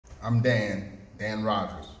I'm Dan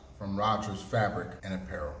Rogers from Rogers Fabric and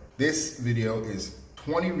Apparel. This video is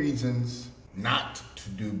 20 reasons not to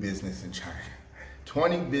do business in China.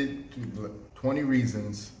 20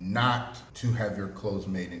 reasons not to have your clothes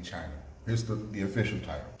made in China. Here's the official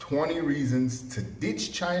title. 20 reasons to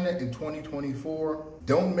ditch China in 2024.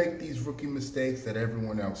 Don't make these rookie mistakes that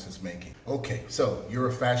everyone else is making. Okay, so you're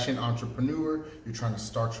a fashion entrepreneur. You're trying to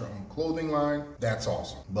start your own clothing line. That's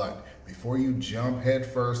awesome. But before you jump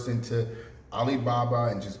headfirst into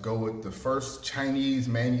Alibaba and just go with the first Chinese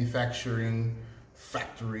manufacturing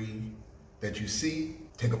factory that you see,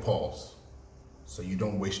 take a pause so you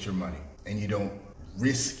don't waste your money and you don't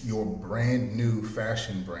risk your brand new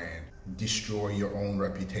fashion brand destroy your own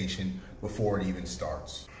reputation before it even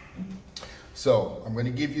starts. So I'm going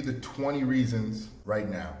to give you the 20 reasons right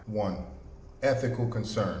now. 1, ethical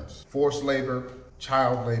concerns. Forced labor,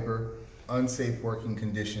 child labor, unsafe working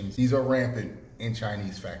conditions. These are rampant in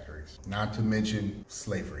Chinese factories, not to mention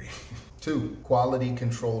slavery. 2, quality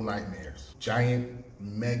control nightmares. Giant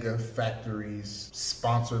mega factories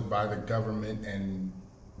sponsored by the government and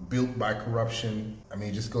built by corruption. I mean,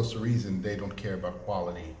 it just goes to reason they don't care about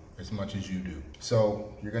quality as much as you do.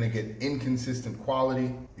 So you're gonna get inconsistent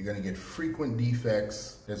quality, you're gonna get frequent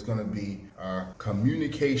defects, there's gonna be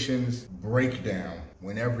communications breakdown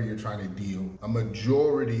whenever you're trying to deal. A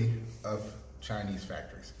majority of Chinese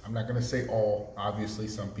factories, I'm not gonna say all, obviously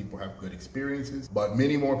some people have good experiences, but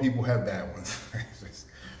many more people have bad ones.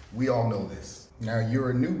 We all know this. Now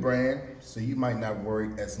you're a new brand, so you might not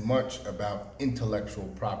worry as much about intellectual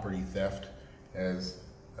property theft as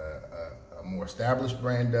a more established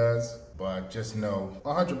brand does, but just know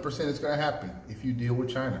 100% it's gonna happen if you deal with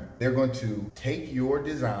China. They're going to take your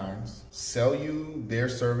designs, sell you their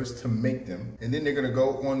service to make them, and then they're gonna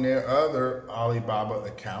go on their other Alibaba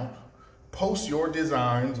account, post your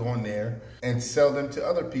designs on there and sell them to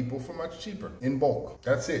other people for much cheaper in bulk.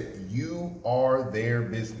 That's it. You are their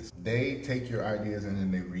business. They take your ideas and then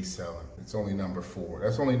they resell them. It's only number 4.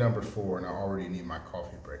 That's only number 4 and I already need my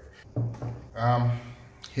coffee break.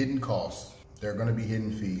 Hidden costs. There are going to be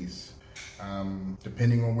hidden fees.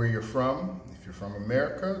 Depending on where you're from. If you're from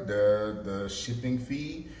America, the shipping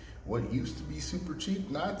fee, what used to be super cheap,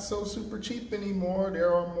 not so super cheap anymore.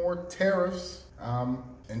 There are more tariffs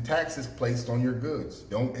and taxes placed on your goods.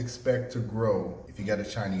 Don't expect to grow if you got a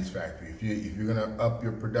Chinese factory. If you're gonna up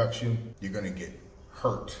your production, you're gonna get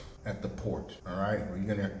hurt at the port. All right,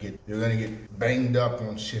 you're gonna get banged up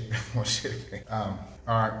on shipping.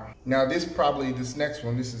 All right, now this next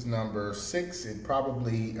one, this is number 6. It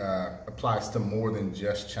probably applies to more than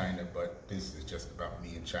just China, but this is just about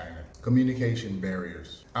me and China. Communication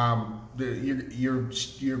barriers.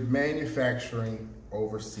 You're manufacturing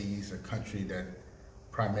overseas, a country that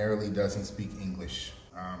primarily doesn't speak English.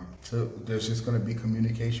 So there's just going to be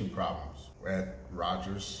communication problems. At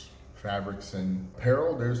Rogers Fabrics and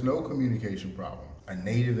Apparel, there's no communication problem. A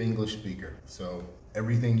native English speaker. So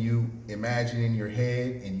everything you imagine in your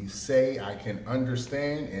head and you say, I can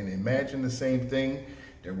understand and imagine the same thing.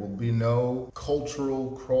 There will be no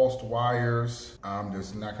cultural crossed wires.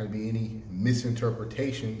 There's not going to be any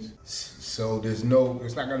misinterpretations. So there's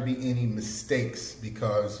not going to be any mistakes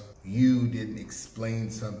because you didn't explain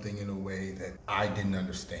something in a way that I didn't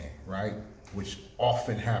understand, right? Which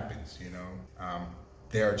often happens, you know.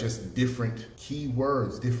 There are just different key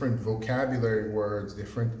words, different vocabulary words,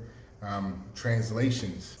 different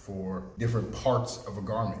translations for different parts of a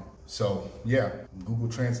garment. So yeah, Google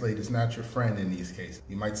Translate is not your friend in these cases.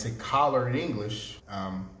 You might say collar in English,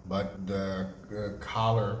 but the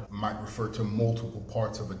collar might refer to multiple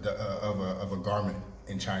parts of a garment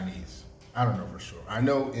in Chinese. I don't know for sure. I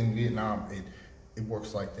know in Vietnam it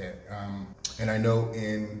works like that, and I know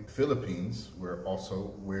in Philippines where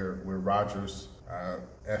Rogers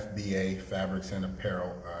FBA Fabrics and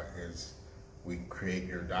Apparel is we create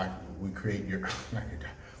your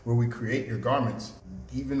garments.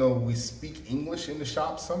 Even though we speak English in the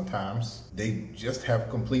shop, sometimes they just have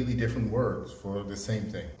completely different words for the same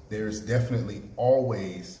thing. There's definitely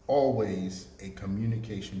always a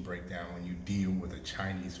communication breakdown when you deal with a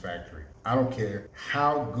Chinese factory. I don't care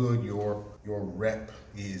how good your rep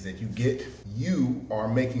is that you get, you are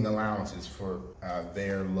making allowances for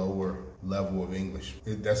their lower level of English.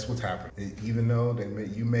 That's what's happening. Even though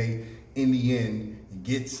you may, in the end,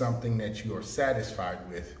 get something that you are satisfied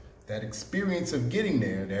with, that experience of getting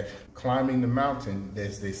there, that climbing the mountain,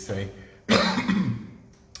 as they say,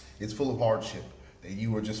 it's full of hardship that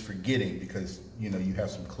you are just forgetting because you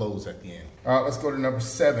have some clothes at the end. Let's go to number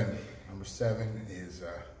 7. Number 7 is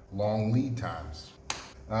long lead times.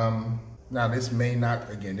 Now this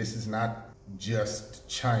is not just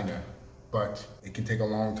China but it can take a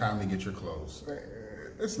long time to get your clothes.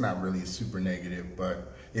 It's not really super negative,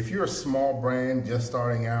 but if you're a small brand just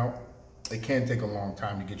starting out, it can take a long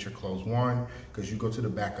time to get your clothes. One, because you go to the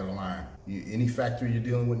back of the line. Any factory you're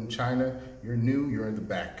dealing with in China, you're new, you're in the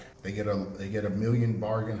back. They get a million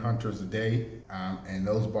bargain hunters a day, and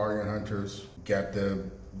those bargain hunters get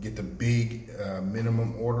the big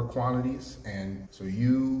minimum order quantities. And so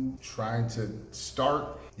you trying to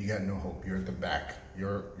start, you got no hope. You're at the back.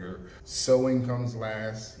 Your sewing comes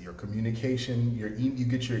last. Your communication, you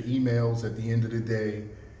get your emails at the end of the day.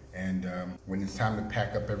 And when it's time to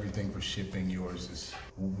pack up everything for shipping,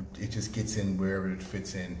 it just gets in wherever it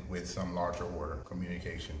fits in with some larger order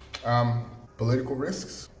communication. Political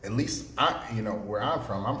risks, at least where I'm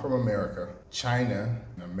from America. China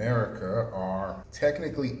and America are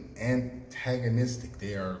technically antagonistic.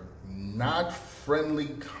 They are not friendly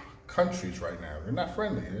countries right now. They're not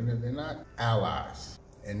friendly. They're not allies.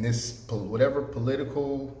 And whatever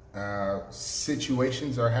political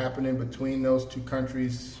situations are happening between those two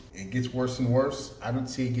countries, it gets worse and worse. I don't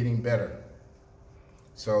see it getting better.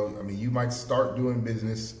 So, I mean, you might start doing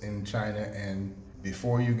business in China, and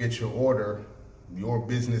before you get your order, your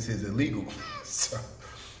business is illegal. So,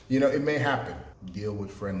 it may happen. Deal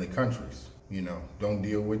with friendly countries. Don't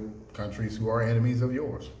deal with countries who are enemies of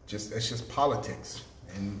yours. It's just politics,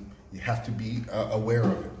 and you have to be aware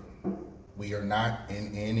of it. We are not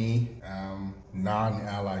in any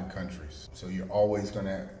non-allied countries. So you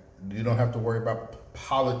don't have to worry about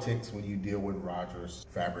politics when you deal with Rogers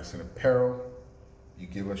Fabrics and Apparel. You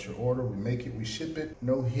give us your order, we make it, we ship it.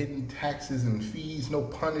 No hidden taxes and fees, no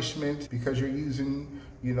punishment because you're using,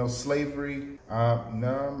 slavery.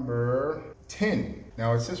 Number 10.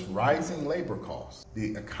 Now it says rising labor costs.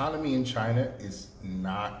 The economy in China is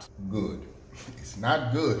not good. It's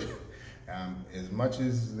not good. As much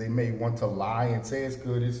as they may want to lie and say it's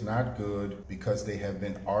good, it's not good because they have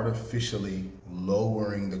been artificially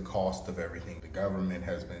lowering the cost of everything. The government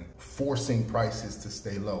has been forcing prices to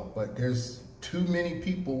stay low, but there's too many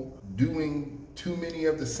people doing too many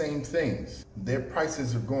of the same things. Their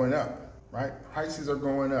prices are going up, right? Prices are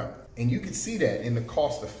going up. And you can see that in the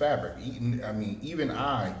cost of fabric. Even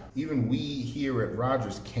we here at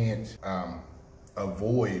Rogers can't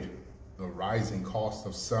avoid the rising cost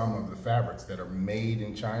of some of the fabrics that are made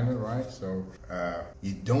in China, right? So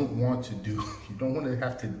you don't want to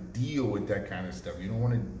have to deal with that kind of stuff. You don't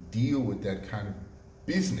want to deal with that kind of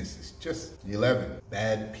business. It's just 11,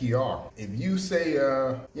 bad PR. If you say,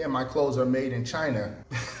 yeah, my clothes are made in China,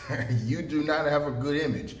 you do not have a good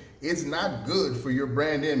image. It's not good for your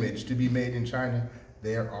brand image to be made in China.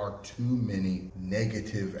 There are too many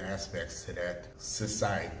negative aspects to that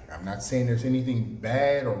society. I'm not saying there's anything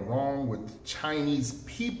bad or wrong with Chinese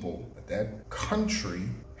people, but that country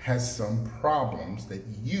has some problems that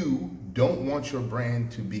you don't want your brand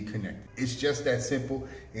to be connected. It's just that simple.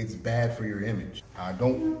 It's bad for your image.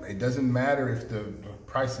 It doesn't matter if the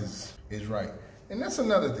price is right. And that's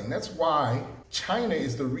another thing. That's why China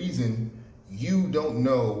is the reason you don't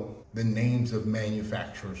know the names of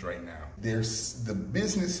manufacturers right now. There's the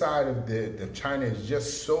business side of China is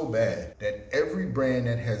just so bad that every brand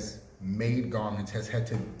that has made garments has had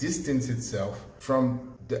to distance itself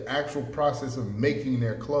from the actual process of making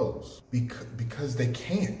their clothes because they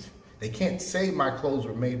can't. They can't say my clothes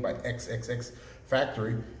were made by XXX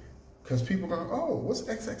factory because people are going, oh, what's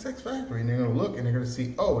XXX factory? And they're going to look and they're going to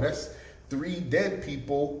see, oh, that's 3 dead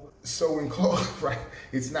people sewing clothes, right?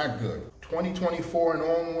 It's not good. 2024 and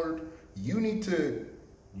onward,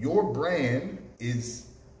 your brand is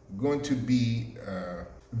going to be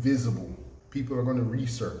visible. People are going to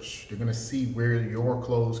research. They're going to see where your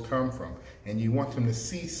clothes come from. And you want them to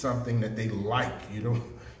see something that they like. You don't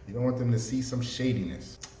want them to see some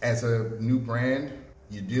shadiness. As a new brand,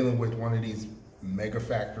 you're dealing with one of these mega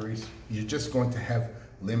factories. You're just going to have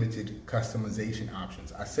limited customization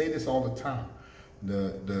options. I say this all the time.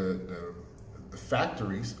 The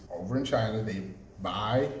factories over in China, they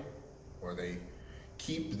buy or they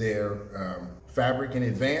keep their fabric in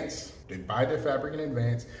advance. They buy their fabric in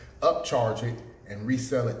advance, upcharge it, and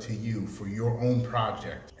resell it to you for your own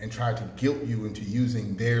project and try to guilt you into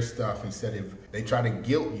using their stuff instead of, they try to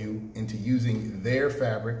guilt you into using their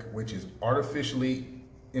fabric, which is artificially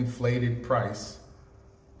inflated price,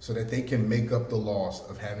 so that they can make up the loss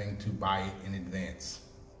of having to buy it in advance.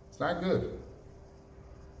 It's not good.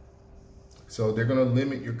 So they're gonna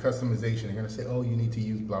limit your customization. They're gonna say, oh, you need to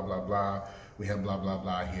use blah, blah, blah. We have blah, blah,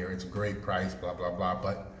 blah here. It's a great price, blah, blah, blah.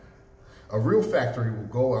 But a real factory will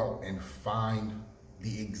go out and find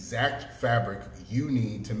the exact fabric you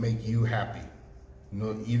need to make you happy.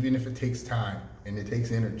 Even if it takes time and it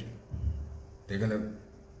takes energy. They're gonna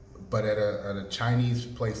But at a Chinese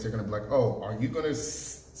place, they're gonna be like, oh, are you gonna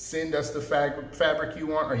send us the fabric you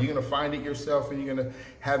want? Are you gonna find it yourself and you're gonna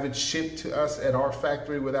have it shipped to us at our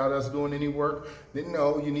factory without us doing any work? Then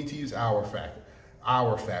no, you need to use our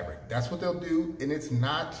fabric. That's what they'll do, and it's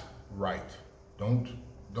not right. Don't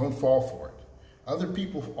fall for it. Other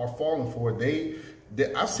people are falling for it.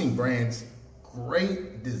 I've seen brands,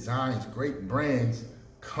 great designs, great brands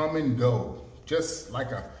come and go, just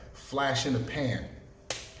like a flash in the pan,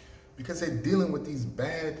 because they're dealing with these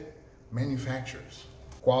bad manufacturers.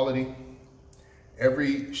 Quality.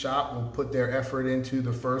 Every shop will put their effort into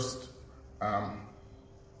the first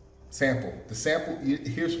sample. The sample,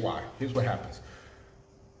 here's why. Here's what happens.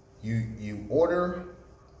 You order,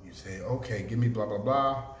 you say, okay, give me blah, blah,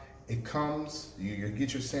 blah. It comes, you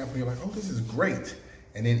get your sample, you're like, oh, this is great.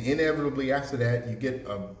 And then inevitably after that, you get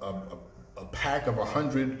a pack of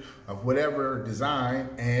 100 of whatever design,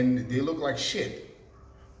 and they look like shit.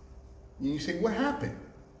 And you say, what happened?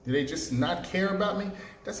 Do they just not care about me?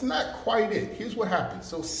 That's not quite it. Here's what happens.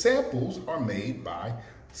 So samples are made by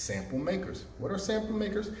sample makers. What are sample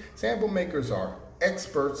makers? Sample makers are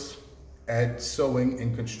experts at sewing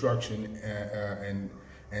and construction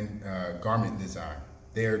and garment design.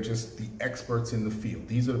 They are just the experts in the field.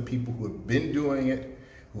 These are the people who have been doing it,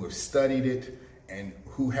 who have studied it, and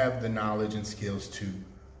who have the knowledge and skills to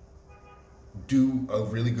do a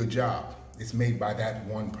really good job. It's made by that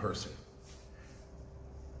one person.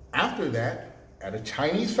 After that, at a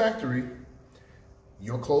Chinese factory,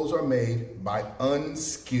 your clothes are made by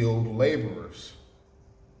unskilled laborers,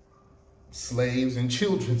 slaves and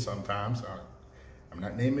children sometimes. I'm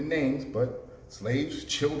not naming names, but slaves,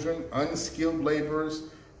 children, unskilled laborers,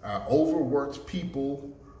 overworked people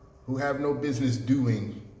who have no business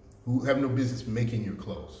making your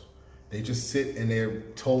clothes. They just sit and they're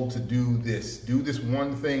told to do this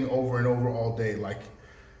one thing over and over all day.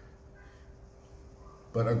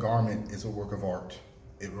 But a garment is a work of art.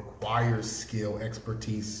 It requires skill,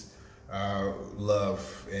 expertise,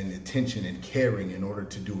 love, and attention and caring in order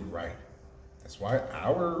to do it right. That's why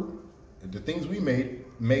the things we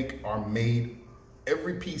are made,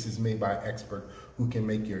 every piece is made by an expert who can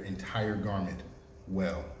make your entire garment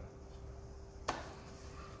well.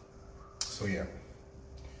 So yeah,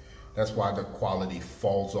 that's why the quality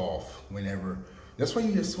falls off whenever. That's why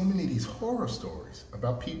you hear so many of these horror stories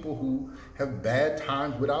about people who have bad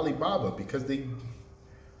times with Alibaba because they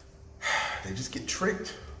just get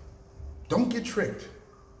tricked. Don't get tricked.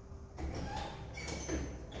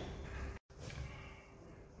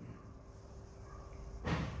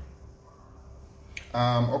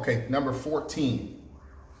 Okay, number 14,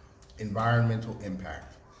 environmental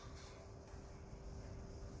impact.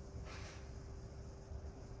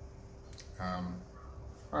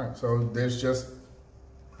 All right, so there's just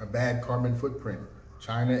a bad carbon footprint.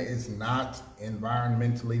 China is not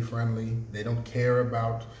environmentally friendly. They don't care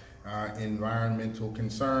about environmental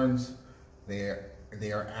concerns.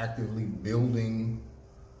 They are actively building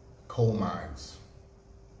coal mines.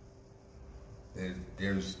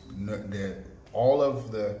 All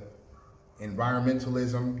of the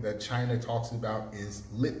environmentalism that China talks about is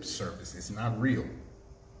lip service. It's not real.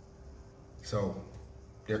 So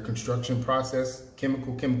their construction process,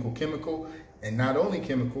 chemical, and not only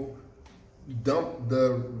chemical, dump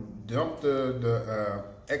the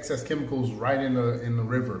excess chemicals right in the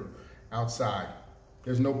river outside.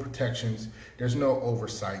 There's no protections. There's no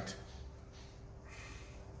oversight.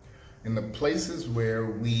 In the places where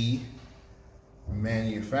we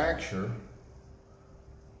manufacture,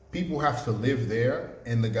 people have to live there,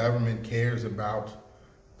 and the government cares about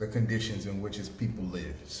the conditions in which its people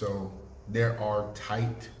live. So there are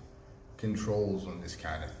tight controls on this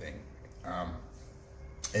kind of thing.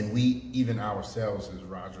 And we, even ourselves as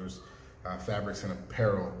Rogers Fabrics and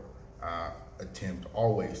Apparel, attempt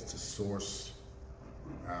always to source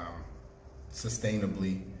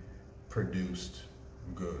sustainably produced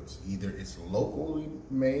goods. Either it's locally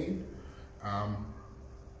made,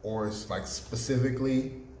 or it's like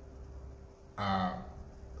specifically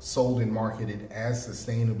sold and marketed as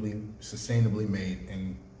sustainably made,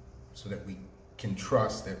 and so that we can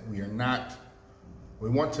trust that we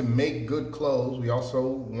want to make good clothes. We also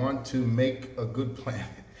want to make a good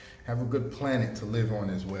planet, have a good planet to live on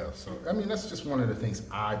as well. So, I mean, that's just one of the things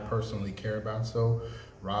I personally care about. So,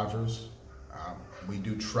 Rogers, we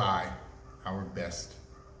do try our best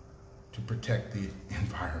to protect the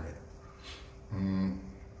environment. And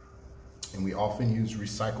we often use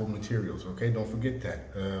recycled materials, okay? Don't forget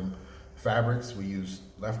that. Fabrics, we use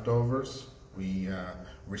leftovers. We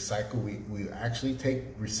recycle. We actually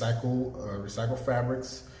take recycle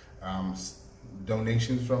fabrics,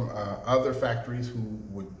 donations from other factories who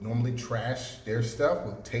would normally trash their stuff,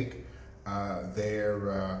 will take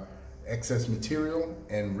their excess material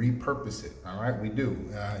and repurpose it. All right, we do.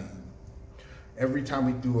 Every time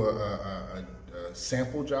we do a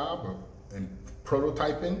sample job and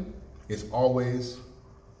prototyping, it's always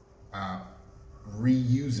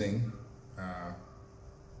reusing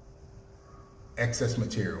excess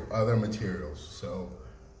material, other materials. So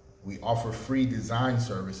we offer free design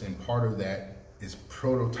service, and part of that is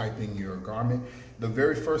prototyping your garment. The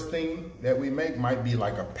very first thing that we make might be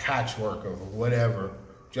like a patchwork of whatever,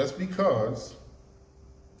 just because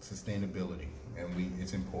sustainability, and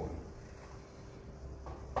it's important.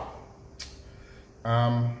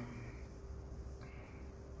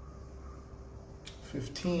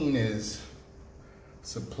 15 is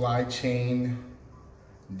supply chain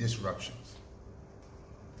disruptions.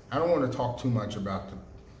 I don't want to talk too much about the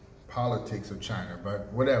politics of China,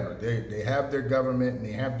 but whatever. They have their government and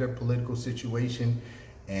they have their political situation,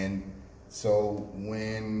 and so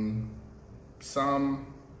when some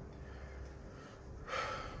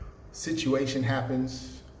situation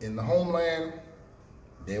happens in the homeland,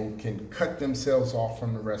 they can cut themselves off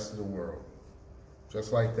from the rest of the world.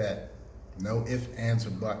 Just like that. No ifs, ands,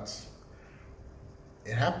 or buts.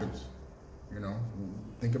 It happens. You know,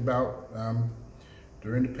 think about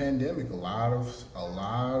during the pandemic, a lot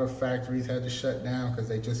of factories had to shut down because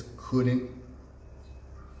they just couldn't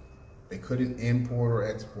import or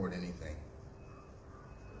export anything.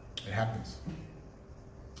 It happens.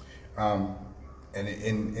 And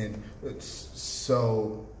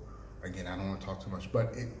so again, I don't want to talk too much,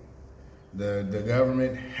 but the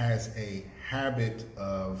government has a habit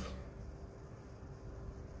of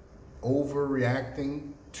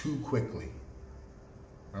overreacting too quickly.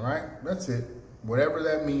 All right, that's it. Whatever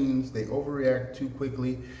that means, they overreact too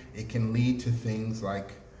quickly. It can lead to things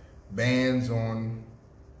like bans on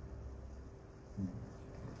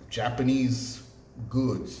Japanese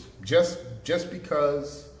goods, just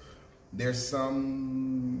because there's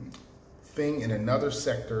some thing in another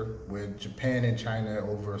sector with Japan and China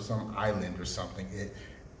over some island or something.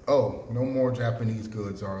 No more Japanese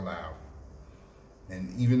goods are allowed.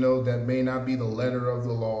 And even though that may not be the letter of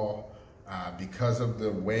the law, because of the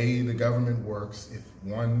way the government works, if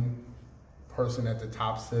one person at the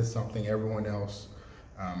top says something, everyone else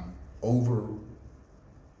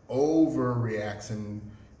overreacts and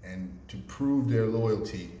to prove their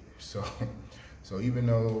loyalty. So even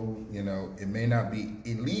though, you know, it may not be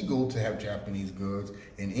illegal to have Japanese goods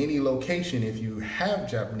in any location, if you have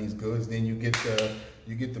Japanese goods, then you get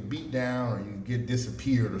the beat down or you get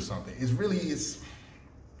disappeared or something. It's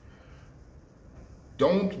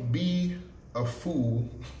don't be a fool.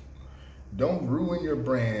 Don't ruin your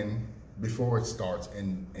brand before it starts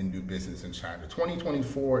and do business in China.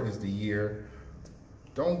 2024 is the year.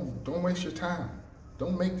 Don't waste your time.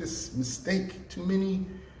 Don't make this mistake. Too many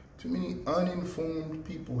uninformed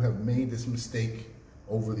people have made this mistake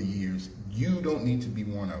over the years. You don't need to be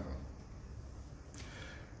one of them.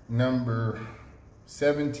 Number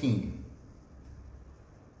 17.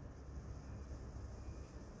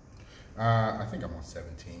 I think I'm on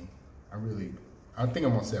 17. I think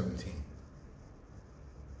I'm on 17.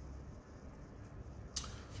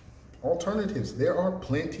 Alternatives. There are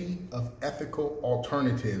plenty of ethical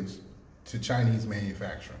alternatives to Chinese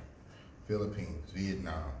manufacturing. Philippines,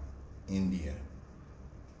 Vietnam, India.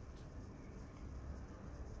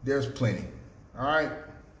 There's plenty. All right.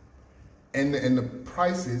 And the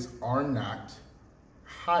prices are not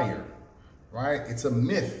higher. Right? It's a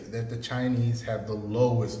myth that the Chinese have the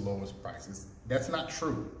lowest prices. That's not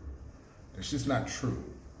true. That's just not true.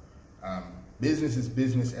 Business is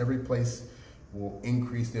business. Every place will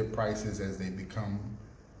increase their prices as they become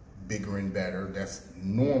bigger and better. That's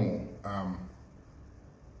normal.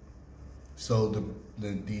 So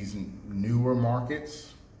these newer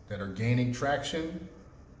markets that are gaining traction,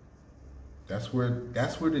 that's where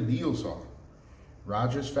the deals are.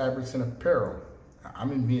 Rogers Fabrics and Apparel.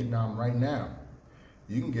 I'm in Vietnam right now.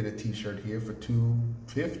 You can get a t-shirt here for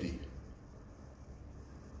 $250.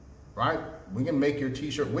 Right? We can make your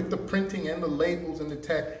t-shirt with the printing and the labels and the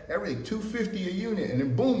tag, everything, $250 a unit, and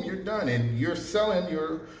then boom, you're done. And you're selling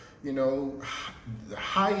your, you know, the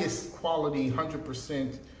highest quality,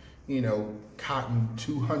 100%, you know, cotton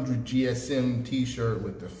 200 GSM t-shirt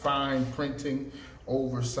with the fine printing,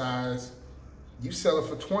 oversized. You sell it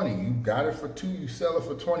for 20. You got it for 2. You sell it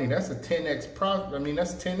for 20. That's a 10x profit. I mean,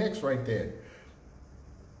 that's 10x right there.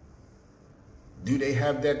 Do they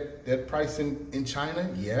have that price in China?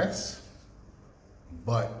 Yes.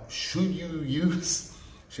 But should you use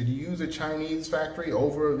a Chinese factory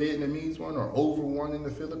over a Vietnamese one or over one in the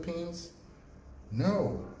Philippines?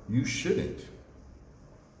 No, you shouldn't.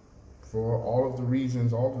 For all of the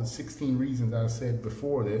reasons, all of the 16 reasons I said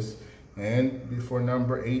before this, and before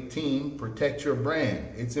number 18, protect your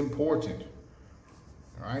brand. It's important.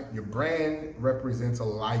 All right, your brand represents a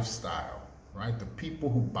lifestyle, right? The people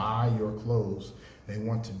who buy your clothes, they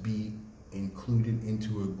want to be included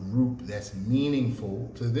into a group that's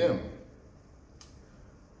meaningful to them.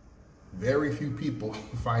 Very few people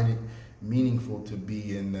find it meaningful to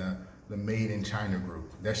be in the Made in China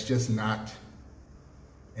group. That's just not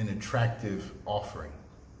an attractive offering.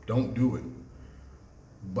 Don't do it.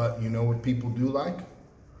 But you know what people do like?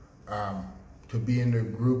 To be in the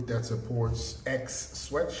group that supports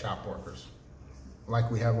ex-sweatshop workers,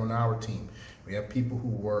 like we have on our team. We have people who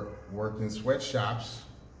worked in sweatshops,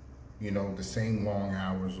 you know, the same long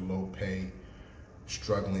hours, low pay,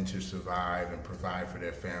 struggling to survive and provide for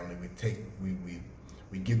their family.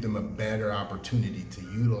 We give them a better opportunity to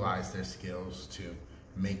utilize their skills to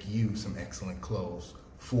make you some excellent clothes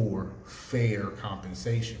for fair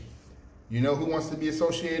compensation. You know who wants to be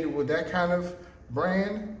associated with that kind of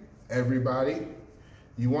brand? Everybody.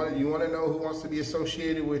 You want to know who wants to be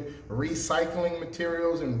associated with recycling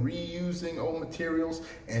materials and reusing old materials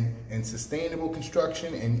and sustainable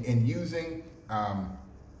construction and using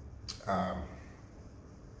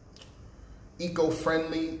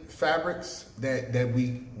eco-friendly fabrics that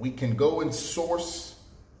we can go and source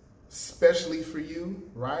specially for you,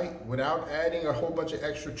 right? Without adding a whole bunch of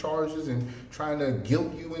extra charges and trying to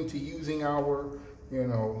guilt you into using our, you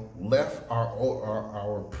know,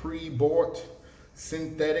 our pre-bought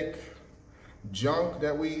synthetic junk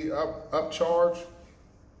that we upcharge.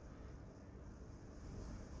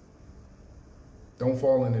 Don't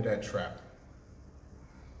fall into that trap.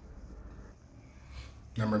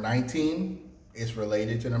 Number 19 is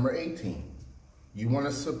related to number 18. You want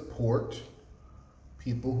to support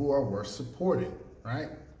people who are worth supporting, right?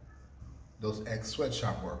 Those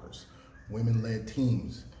ex-sweatshop workers, women-led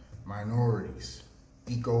teams, minorities,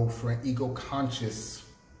 eco-conscious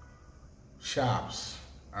shops.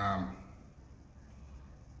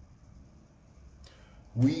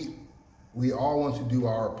 We all want to do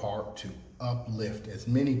our part to uplift as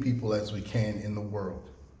many people as we can in the world.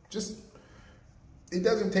 Just, it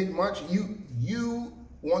doesn't take much. You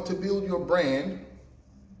want to build your brand.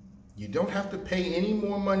 You don't have to pay any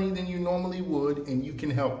more money than you normally would, and you can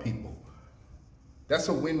help people. That's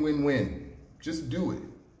a win-win-win. Just do it.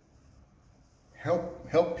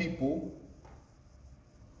 Help people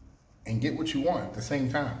and get what you want at the same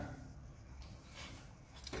time.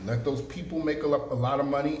 Let those people make a lot of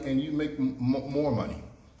money and you make more money.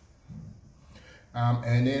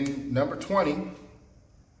 And then number 20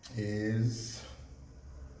 is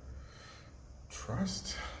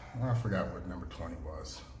trust. Oh, I forgot what number 20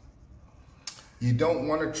 was. You don't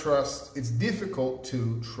want to trust. It's difficult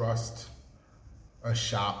to trust a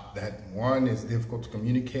shop that, one, is difficult to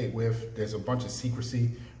communicate with. There's a bunch of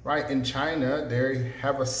secrecy, right? In China, they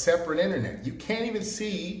have a separate internet. You can't even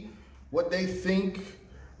see what they think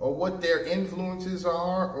or what their influences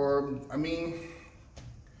are, or, I mean,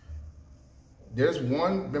 there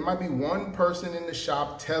might be one person in the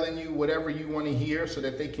shop telling you whatever you want to hear so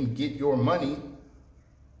that they can get your money,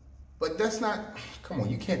 but that's not, come on,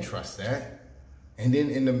 you can't trust that. And then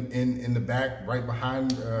in the back, right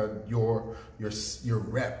behind your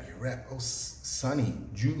rep, oh, Sunny,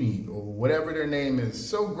 Junie, or whatever their name is,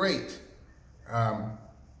 so great. My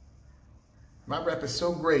rep is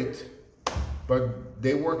so great, but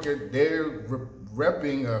they're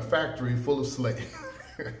repping a factory full of slaves,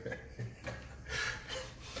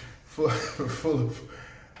 full of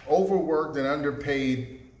overworked and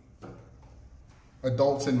underpaid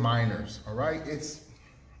adults and minors. All right,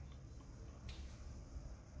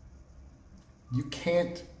 you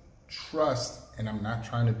can't trust, and I'm not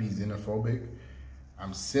trying to be xenophobic.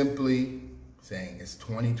 I'm simply saying it's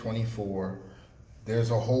 2024.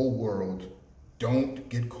 There's a whole world. Don't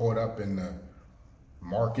get caught up in the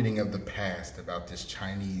marketing of the past about this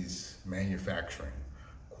Chinese manufacturing.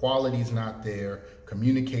 Quality is not there.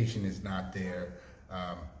 Communication is not there.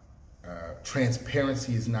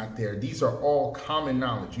 Transparency is not there. These are all common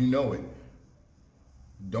knowledge. You know it.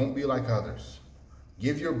 Don't be like others.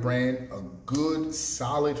 Give your brand a good,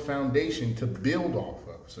 solid foundation to build off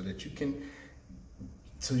of, so that you can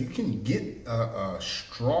get a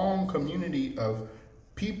strong community of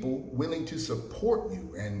people willing to support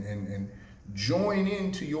you and join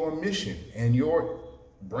into your mission and your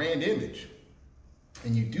brand image.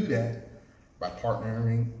 And you do that by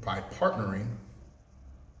partnering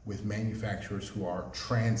with manufacturers who are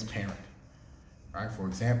transparent. Right? For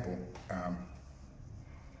example,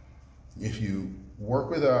 if you work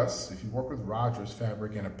with us, if you work with Rogers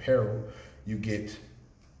Fabric and Apparel, you get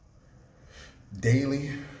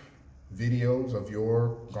daily videos of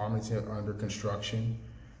your garments under construction,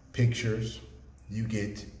 pictures. You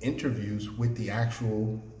get interviews with the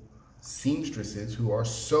actual seamstresses who are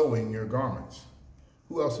sewing your garments.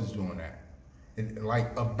 Who else is doing that? And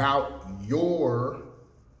like about your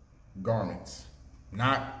garments,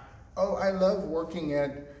 not, oh, I love working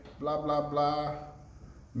at blah, blah, blah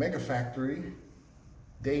mega factory.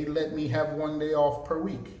 They let me have 1 day off per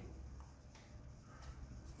week.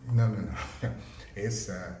 No. It's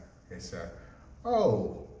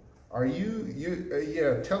oh, are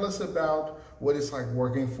yeah, tell us about what it's like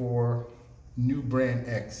working for new brand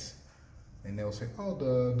X. And they'll say, oh,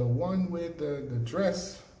 the one with the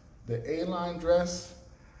dress, the A-line dress.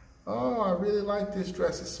 Oh, I really like this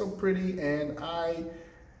dress. It's so pretty, and I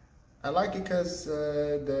like it because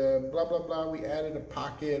the blah, blah, blah, we added a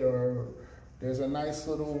pocket, or there's a nice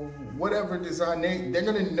little whatever design. They're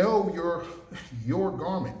going to know your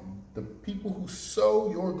garment. The people who sew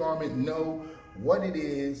your garment know what it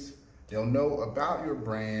is. They'll know about your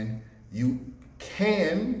brand. You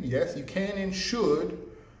can, yes, you can and should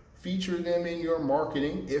feature them in your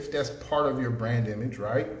marketing if that's part of your brand image,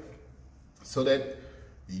 right? So that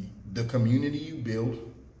the community you build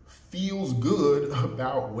feels good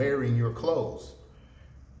about wearing your clothes.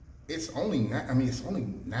 It's only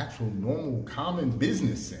natural, normal, common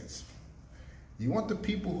business sense. You want the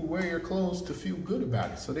people who wear your clothes to feel good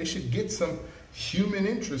about it. So they should get some human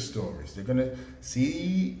interest stories. They're gonna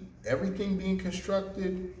see everything being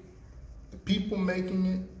constructed, the people making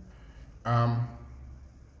it.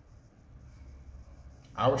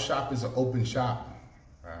 Our shop is an open shop.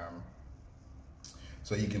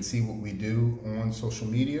 So you can see what we do on social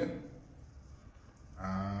media.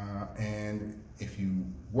 And if you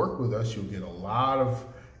work with us, you'll get a lot of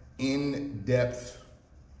in-depth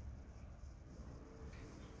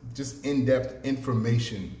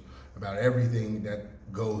information about everything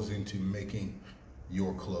that goes into making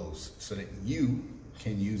your clothes so that you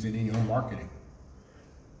can use it in your marketing.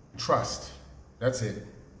 Trust, that's it.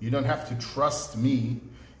 You don't have to trust me.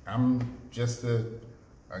 I'm just a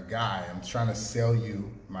guy. I'm trying to sell you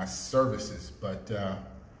my services, but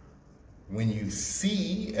when you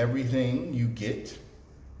see everything you get,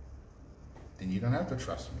 then you don't have to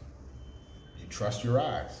trust me. You trust your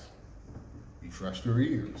eyes. You trust your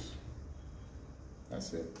ears.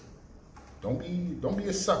 That's it. Don't be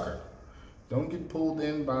a sucker. Don't get pulled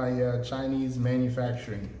in by Chinese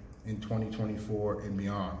manufacturing in 2024 and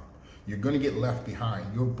beyond. You're going to get left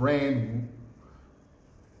behind. Your brand,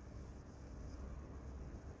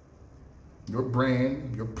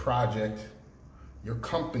 your project, your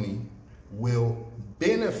company will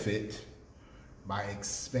benefit by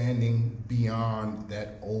expanding beyond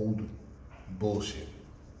that old bullshit.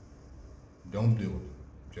 Don't do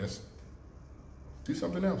it. Just do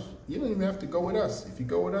something else. You don't even have to go with us. If you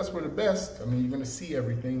go with us, we're the best. I mean, you're going to see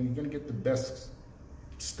everything. You're going to get the best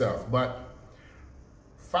stuff. But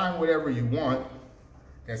find whatever you want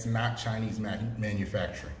that's not Chinese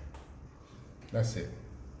manufacturing. That's it.